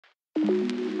Hi,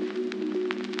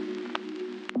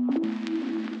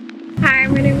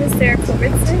 my name is Sarah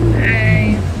Culbertson.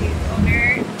 I am the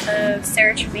owner of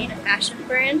Repute, a fashion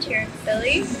brand here in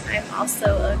Philly. I'm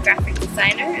also a graphic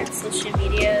designer and social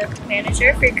media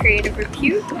manager for Creative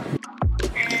Repute,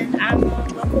 and I'm a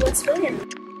local West Phillian.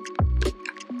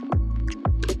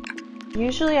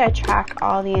 Usually I track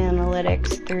all the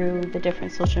analytics through the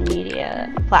different social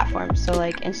media platforms, so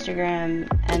like Instagram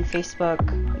and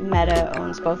Facebook. Meta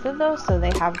owns both of those, so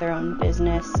they have their own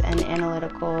business and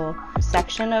analytical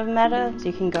section of Meta, so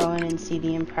you can go in and see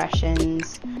the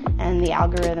impressions, and the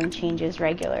algorithm changes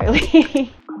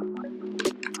regularly.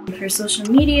 For social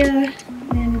media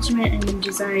management and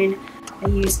design, I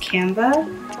use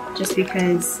Canva just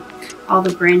because all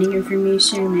the branding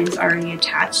information is already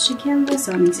attached to Canva,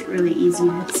 so it makes it really easy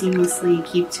to seamlessly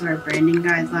keep to our branding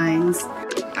guidelines.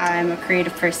 I'm a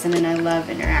creative person and I love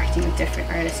interacting with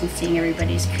different artists and seeing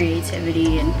everybody's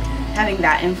creativity and having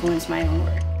that influence my own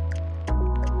work.